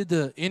genuine, I did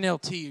the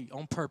NLT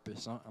on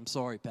purpose. I'm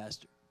sorry,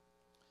 Pastor.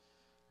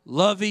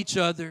 Love each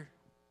other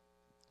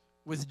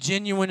with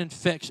genuine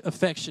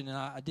affection. And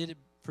I did it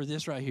for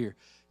this right here.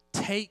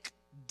 Take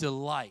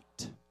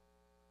delight.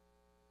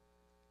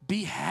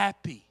 Be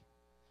happy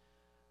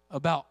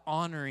about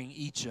honoring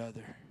each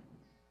other.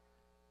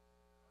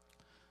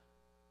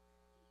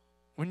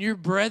 When your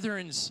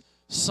brethren's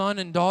son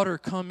and daughter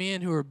come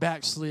in who are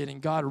backslid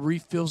and God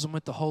refills them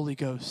with the Holy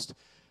Ghost,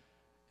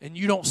 and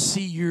you don't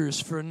see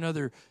yours for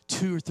another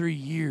 2 or 3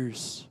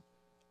 years,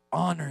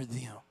 honor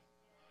them.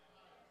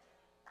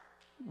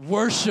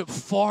 Worship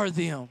for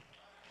them.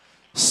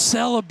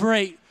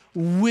 Celebrate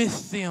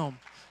with them.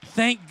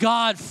 Thank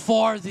God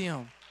for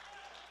them.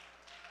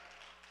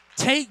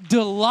 Take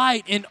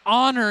delight in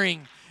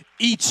honoring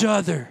each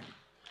other.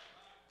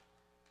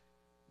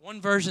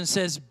 One version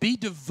says, be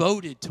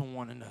devoted to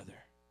one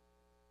another.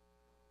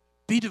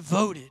 Be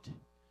devoted.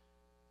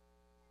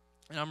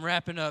 And I'm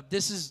wrapping up.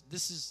 This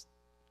is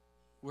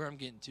where I'm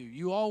getting to.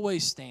 You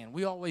always stand.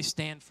 We always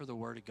stand for the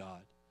Word of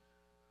God.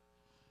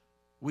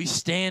 We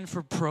stand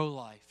for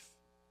pro-life.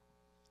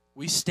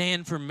 We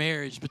stand for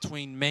marriage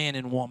between man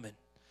and woman.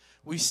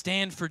 We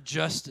stand for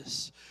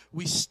justice.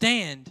 We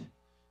stand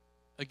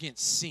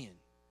against sin.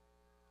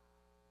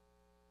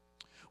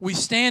 We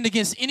stand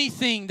against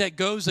anything that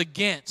goes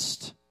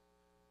against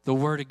the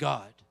Word of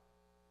God.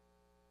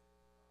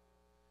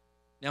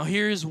 Now,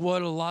 here's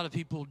what a lot of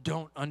people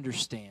don't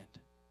understand.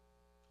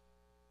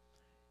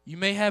 You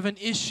may have an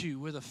issue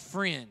with a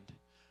friend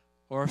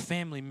or a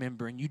family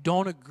member, and you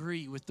don't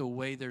agree with the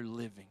way they're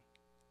living.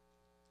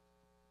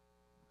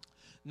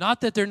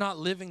 Not that they're not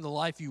living the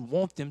life you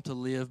want them to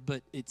live,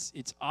 but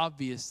it's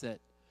obvious that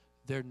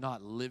they're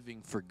not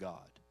living for God.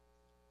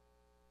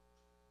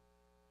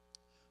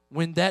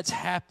 When that's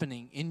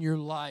happening in your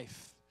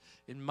life,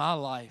 in my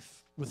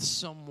life, with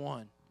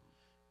someone,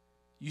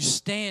 you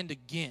stand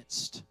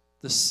against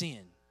the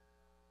sin.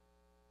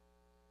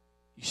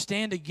 You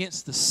stand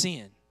against the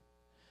sin.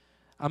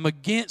 I'm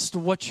against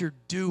what you're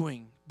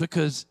doing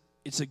because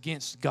it's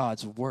against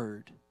God's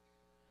word.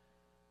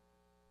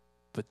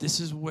 But this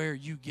is where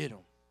you get them.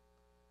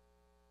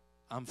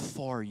 I'm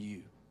for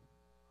you.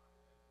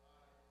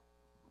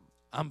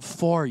 I'm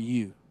for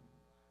you.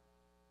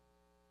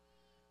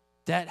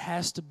 That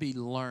has to be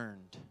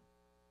learned.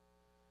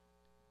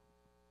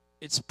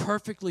 It's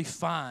perfectly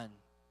fine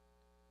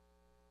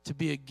to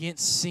be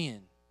against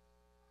sin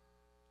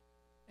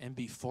and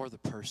be for the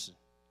person.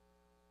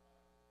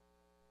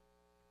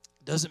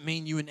 Doesn't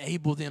mean you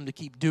enable them to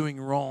keep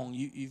doing wrong.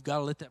 You've got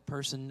to let that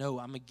person know,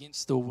 I'm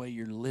against the way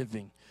you're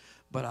living,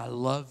 but I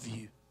love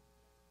you.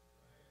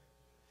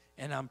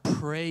 And I'm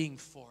praying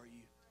for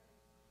you.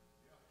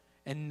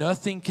 And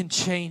nothing can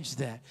change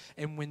that.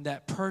 And when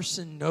that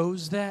person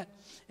knows that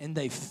and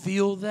they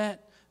feel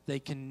that, they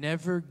can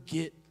never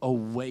get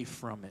away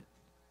from it.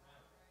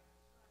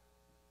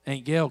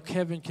 And Gail,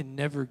 Kevin can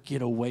never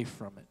get away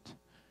from it.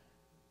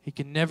 He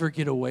can never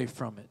get away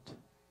from it.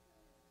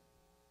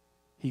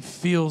 He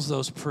feels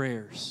those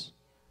prayers.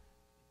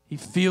 He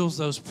feels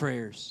those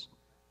prayers.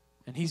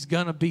 And he's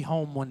going to be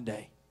home one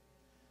day.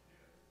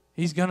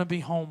 He's going to be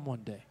home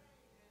one day.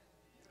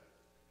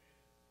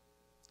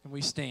 And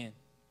we stand.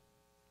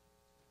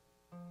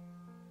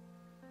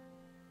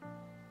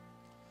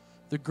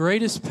 The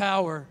greatest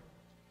power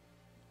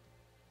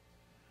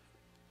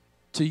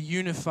to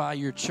unify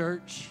your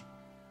church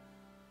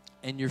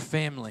and your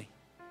family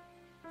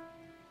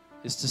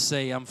is to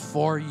say, I'm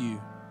for you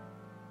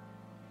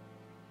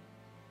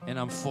and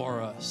I'm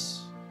for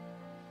us.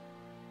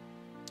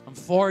 I'm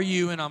for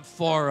you and I'm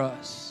for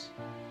us.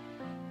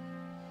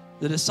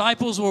 The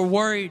disciples were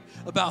worried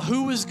about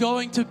who was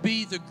going to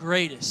be the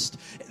greatest.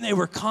 And they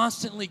were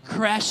constantly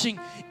crashing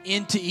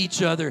into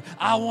each other.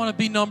 I want to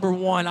be number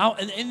one.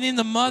 And then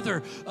the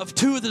mother of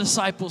two of the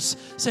disciples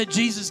said,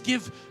 Jesus,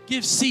 give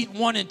seat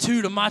 1 and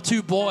 2 to my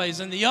 2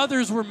 boys. And the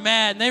others were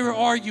mad and they were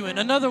arguing.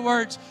 In other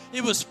words,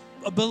 it was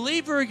a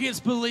believer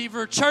against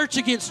believer, church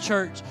against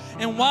church.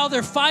 And while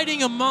they're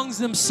fighting amongst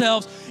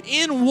themselves,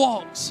 in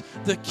walks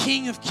the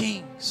King of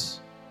Kings.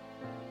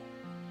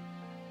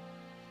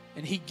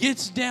 And he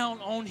gets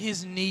down on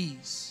his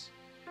knees.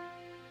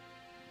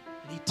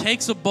 And he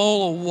takes a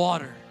bowl of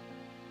water.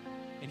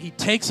 And he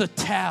takes a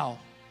towel.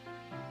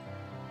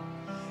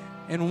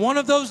 And one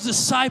of those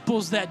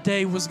disciples that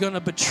day was going to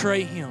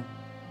betray him.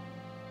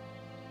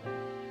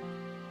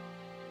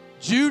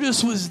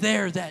 Judas was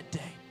there that day.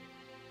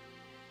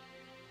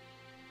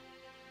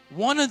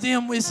 One of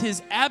them was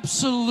his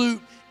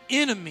absolute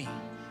enemy,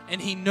 and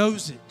he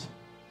knows it.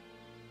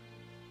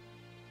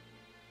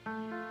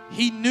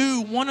 He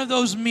knew one of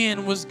those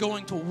men was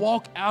going to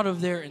walk out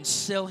of there and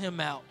sell him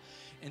out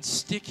and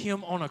stick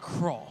him on a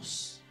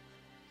cross.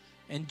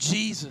 And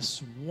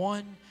Jesus,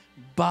 one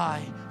by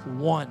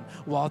one,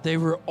 while they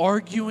were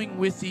arguing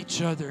with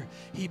each other,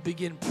 he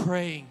began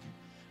praying,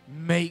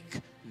 make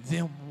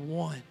them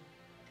one.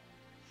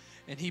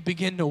 And he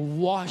began to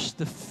wash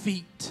the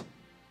feet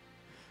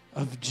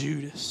of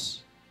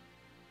Judas,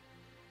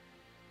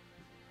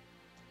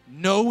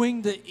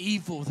 knowing the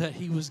evil that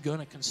he was going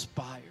to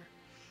conspire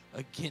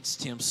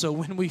against him. So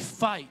when we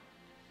fight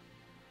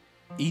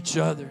each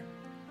other,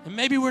 and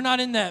maybe we're not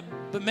in that,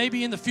 but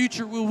maybe in the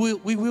future we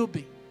will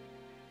be.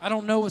 I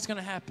don't know what's going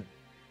to happen.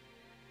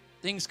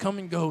 Things come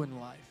and go in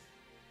life.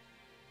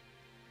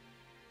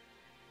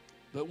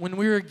 But when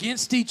we're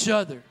against each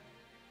other,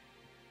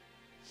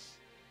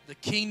 the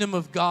kingdom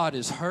of God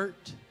is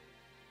hurt,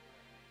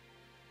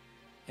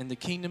 and the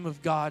kingdom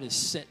of God is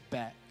set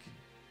back.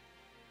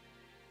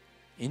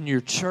 In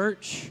your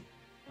church,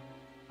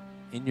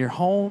 in your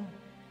home,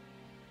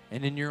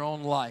 and in your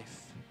own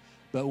life.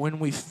 But when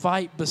we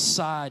fight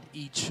beside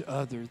each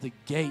other, the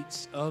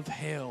gates of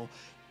hell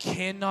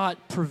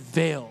cannot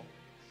prevail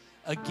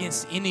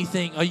against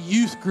anything. A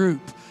youth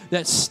group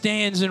that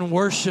stands and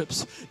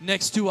worships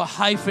next to a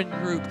hyphen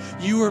group,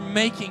 you are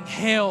making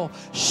hell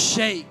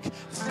shake.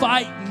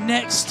 Fight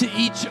next to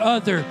each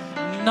other,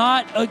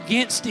 not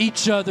against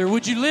each other.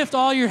 Would you lift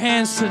all your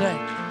hands today?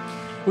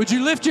 Would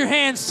you lift your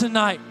hands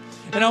tonight?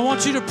 And I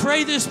want you to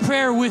pray this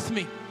prayer with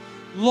me.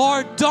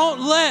 Lord,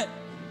 don't let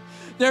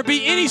there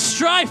be any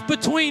strife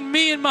between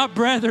me and my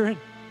brethren.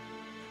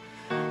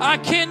 I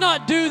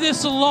cannot do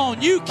this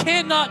alone. You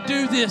cannot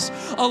do this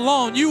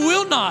alone. You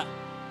will not.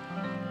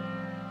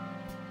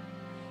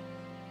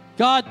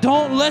 God,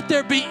 don't let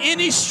there be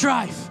any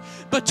strife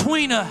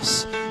between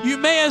us. You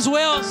may as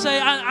well say,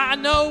 I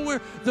know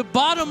the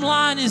bottom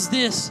line is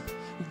this.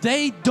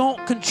 They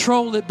don't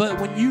control it, but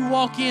when you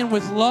walk in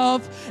with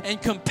love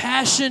and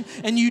compassion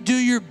and you do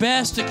your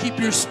best to keep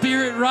your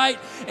spirit right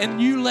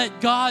and you let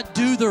God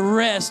do the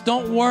rest,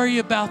 don't worry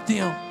about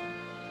them.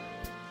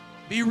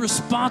 Be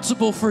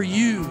responsible for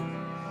you.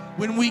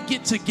 when we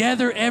get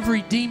together,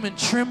 every demon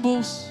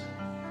trembles.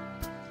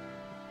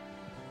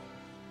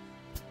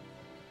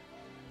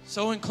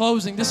 So in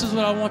closing, this is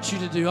what I want you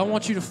to do. I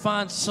want you to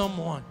find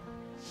someone.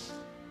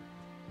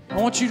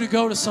 I want you to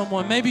go to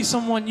someone, maybe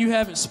someone you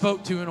haven't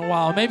spoke to in a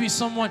while, maybe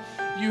someone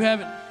you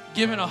haven't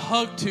given a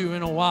hug to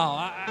in a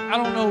while. I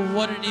don't know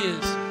what it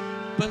is,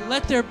 but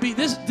let there be,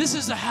 this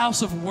is a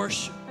house of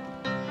worship.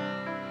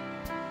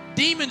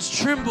 Demons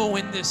tremble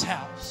in this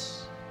house.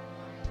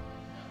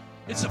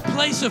 It's a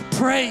place of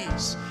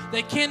praise.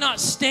 They cannot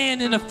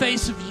stand in the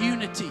face of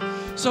unity.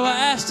 So I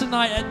ask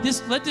tonight,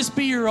 let this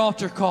be your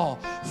altar call.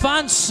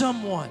 Find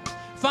someone.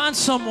 Find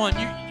someone.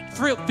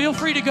 Feel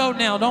free to go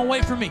now. Don't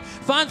wait for me.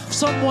 Find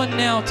someone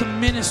now to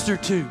minister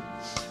to.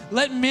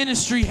 Let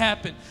ministry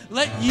happen.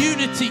 Let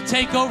unity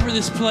take over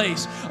this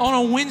place on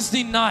a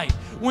Wednesday night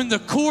when the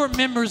core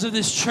members of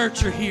this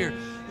church are here.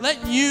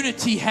 Let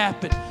unity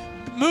happen.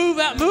 Move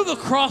out, move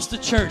across the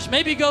church.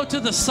 Maybe go to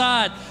the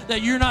side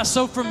that you're not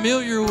so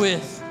familiar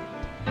with.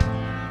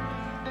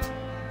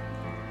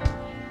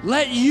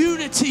 Let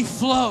unity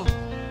flow.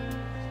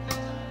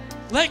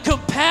 Let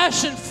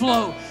compassion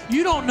flow.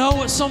 You don't know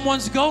what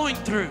someone's going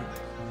through.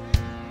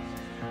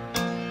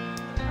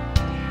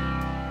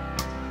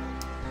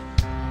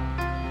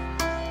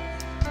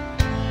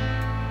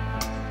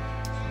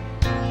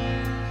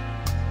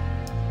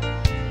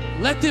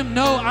 Let them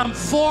know I'm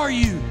for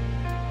you.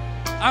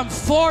 I'm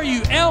for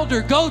you.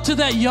 Elder, go to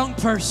that young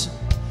person.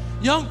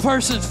 Young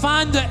person,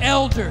 find the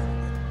elder.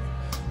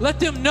 Let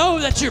them know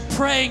that you're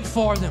praying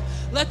for them.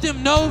 Let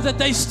them know that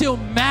they still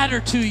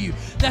matter to you,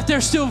 that they're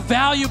still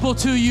valuable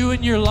to you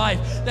in your life,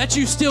 that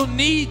you still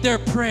need their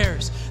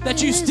prayers,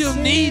 that you still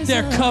need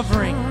their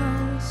covering.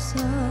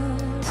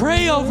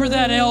 Pray over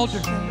that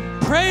elder.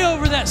 Pray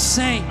over that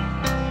saint.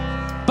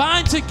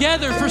 Bind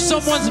together for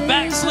someone's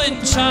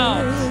backslidden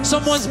child,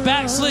 someone's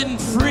backslidden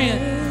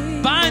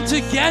friend. Bind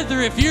together.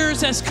 If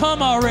yours has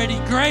come already,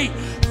 great.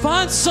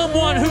 Find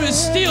someone who is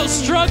still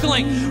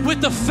struggling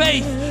with the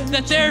faith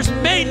that theirs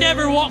may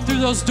never walk through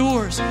those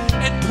doors,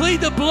 and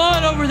plead the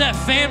blood over that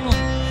family.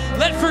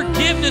 Let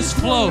forgiveness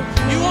flow.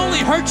 You only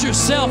hurt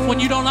yourself when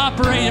you don't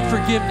operate in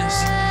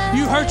forgiveness.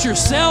 You hurt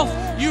yourself.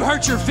 You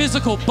hurt your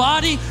physical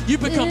body. You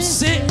become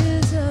sick.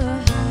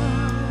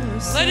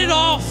 Let it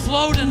all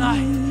flow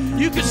tonight.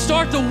 You can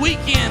start the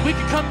weekend. We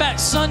can come back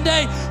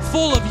Sunday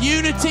full of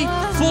unity,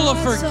 full of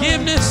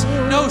forgiveness,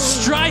 no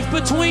strife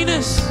between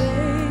us.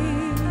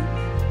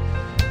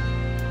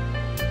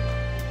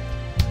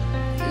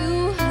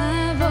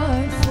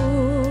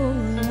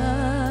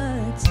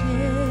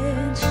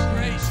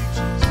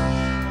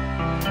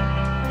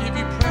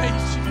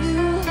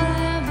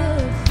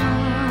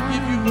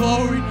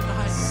 Glory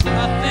tonight.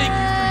 God, thank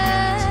you for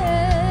unity.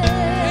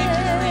 Thank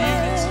you for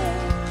unity.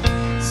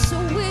 So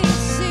we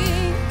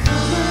sing,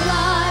 come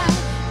alive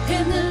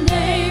in the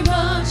name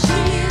of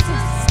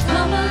Jesus.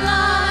 Come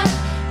alive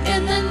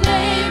in the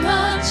name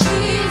of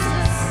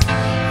Jesus.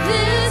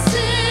 This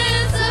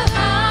is a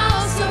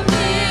house of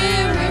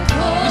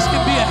miracles. This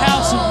can be a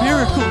house of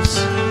miracles,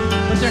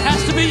 but there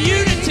has to be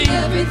unity.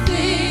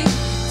 Everything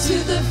to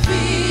the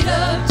feet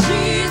of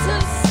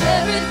Jesus.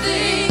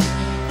 Everything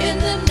in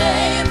the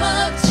name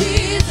of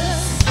Jesus.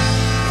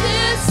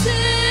 This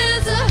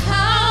is a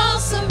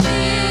house of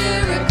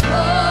miracles.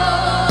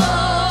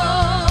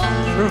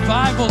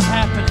 Revival's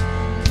happening.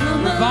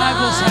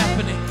 Revival's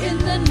happening. In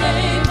the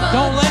name of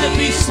Don't let it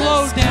be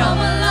slowed down.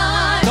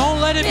 Don't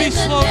let it be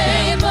slowed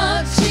down.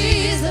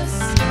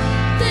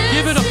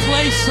 Give it a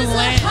place to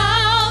land.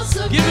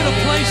 Give it a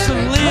place to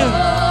live.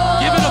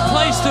 Give it a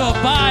place to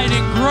abide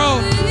and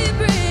grow.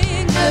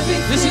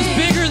 This is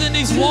bigger than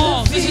these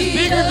walls. This is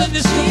bigger than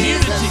this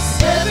community.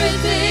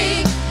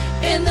 Everything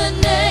in the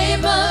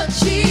name of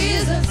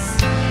Jesus.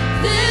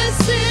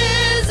 This is